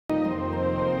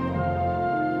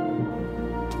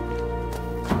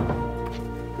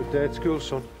day at school,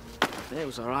 son? Yeah, it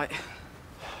was all right.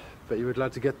 Bet you were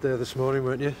glad to get there this morning,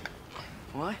 weren't you?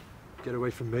 Why? Get away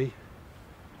from me. You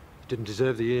didn't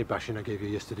deserve the ear bashing I gave you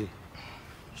yesterday.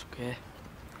 It's okay.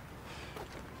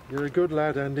 You're a good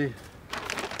lad, Andy.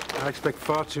 I expect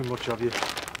far too much of you.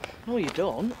 No, you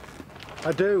don't.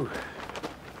 I do.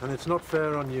 And it's not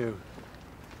fair on you.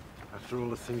 After all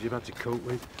the things you've had to cope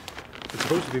with, it's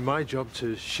supposed to be my job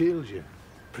to shield you,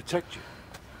 protect you.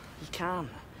 You can.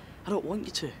 I don't want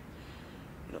you to.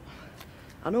 You know,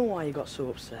 I know why you got so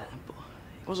upset, but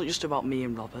it wasn't just about me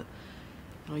and Robert.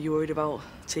 You know, you're worried about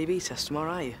TB test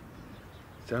tomorrow, are you?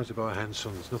 It's out of our hands,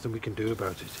 son. There's nothing we can do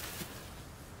about it.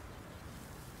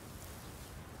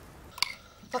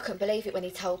 I couldn't believe it when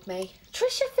he told me.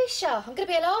 Trisha Fisher, I'm going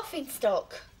to be a laughing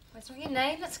stock. Well, it's not your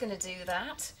name that's going to do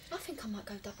that. I think I might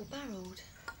go double-barrelled.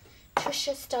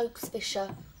 Trisha Stokes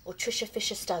Fisher or Trisha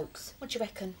Fisher Stokes. What do you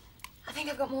reckon? I think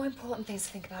I've got more important things to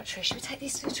think about, Trish. Should we take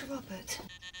these through to Robert?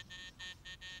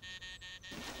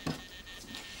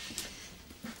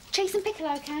 Cheese and pickle,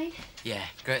 OK? Yeah,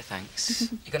 great,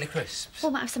 thanks. You got any crisps? Well,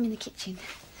 I might have some in the kitchen.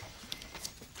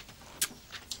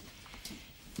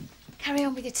 Carry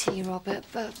on with your tea, Robert,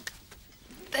 but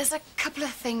there's a couple of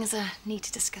things I need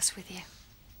to discuss with you.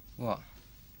 What?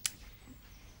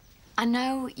 I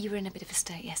know you were in a bit of a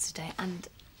state yesterday, and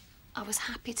I was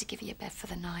happy to give you a bed for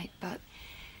the night, but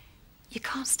you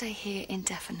can't stay here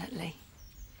indefinitely.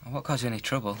 What caused you any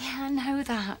trouble? Yeah, I know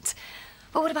that.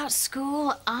 But what about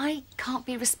school? I can't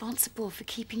be responsible for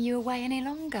keeping you away any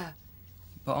longer.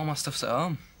 But all my stuff's at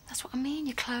home. That's what I mean,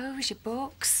 your clothes, your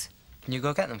books. Can you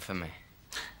go get them for me?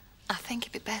 I think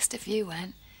it'd be best if you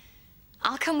went.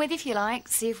 I'll come with you if you like,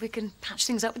 see if we can patch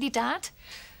things up with your dad.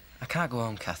 I can't go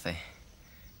home, Kathy.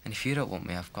 And if you don't want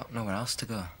me, I've got nowhere else to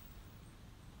go.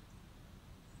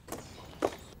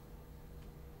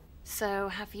 So,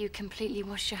 have you completely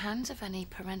washed your hands of any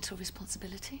parental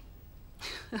responsibility?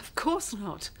 Of course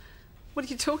not. What are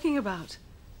you talking about?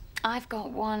 I've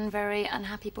got one very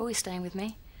unhappy boy staying with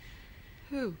me.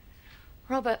 Who?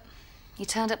 Robert. He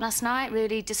turned up last night,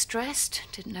 really distressed,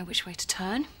 didn't know which way to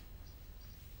turn.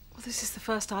 Well, this is the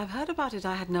first I've heard about it.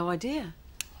 I had no idea.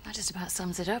 That just about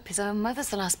sums it up. His own mother's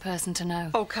the last person to know.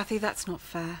 Oh, Kathy, that's not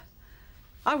fair.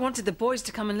 I wanted the boys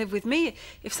to come and live with me.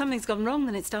 If something's gone wrong,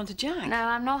 then it's down to Jack. No,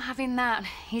 I'm not having that.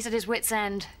 He's at his wit's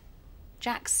end.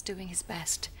 Jack's doing his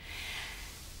best.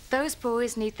 Those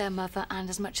boys need their mother, and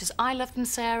as much as I love them,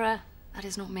 Sarah, that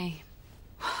is not me.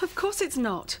 Of course it's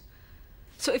not.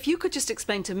 So if you could just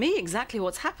explain to me exactly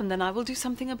what's happened, then I will do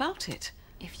something about it.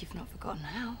 If you've not forgotten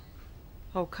how.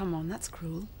 Oh, come on, that's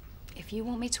cruel. If you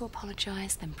want me to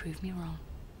apologise, then prove me wrong.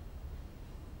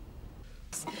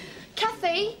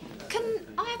 Kathy, can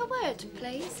I have a word,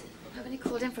 please? I've only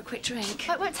called in for a quick drink.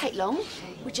 It won't take long.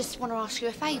 We just want to ask you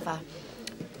a favour.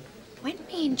 When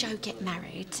me and Joe get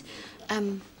married,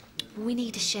 we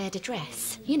need a shared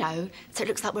address, you know, so it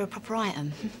looks like we're a proper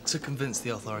item. To convince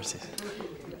the authorities.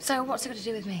 So what's it got to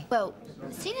do with me? Well,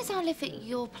 seeing as I live at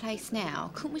your place now,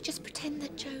 couldn't we just pretend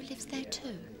that Joe lives there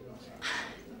too?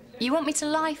 You want me to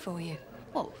lie for you?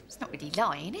 Well, it's not really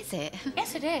lying, is it?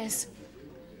 Yes, it is.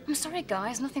 I'm sorry,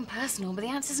 guys, nothing personal, but the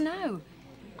answer's no.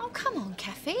 Oh, come on,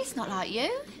 Kathy, it's not like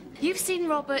you. You've seen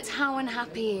Robert, how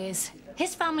unhappy he is.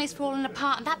 His family's fallen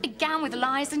apart, and that began with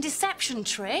lies and deception,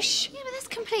 Trish. Yeah, but that's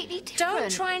completely different.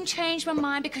 Don't try and change my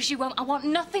mind because you won't. I want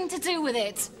nothing to do with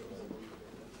it.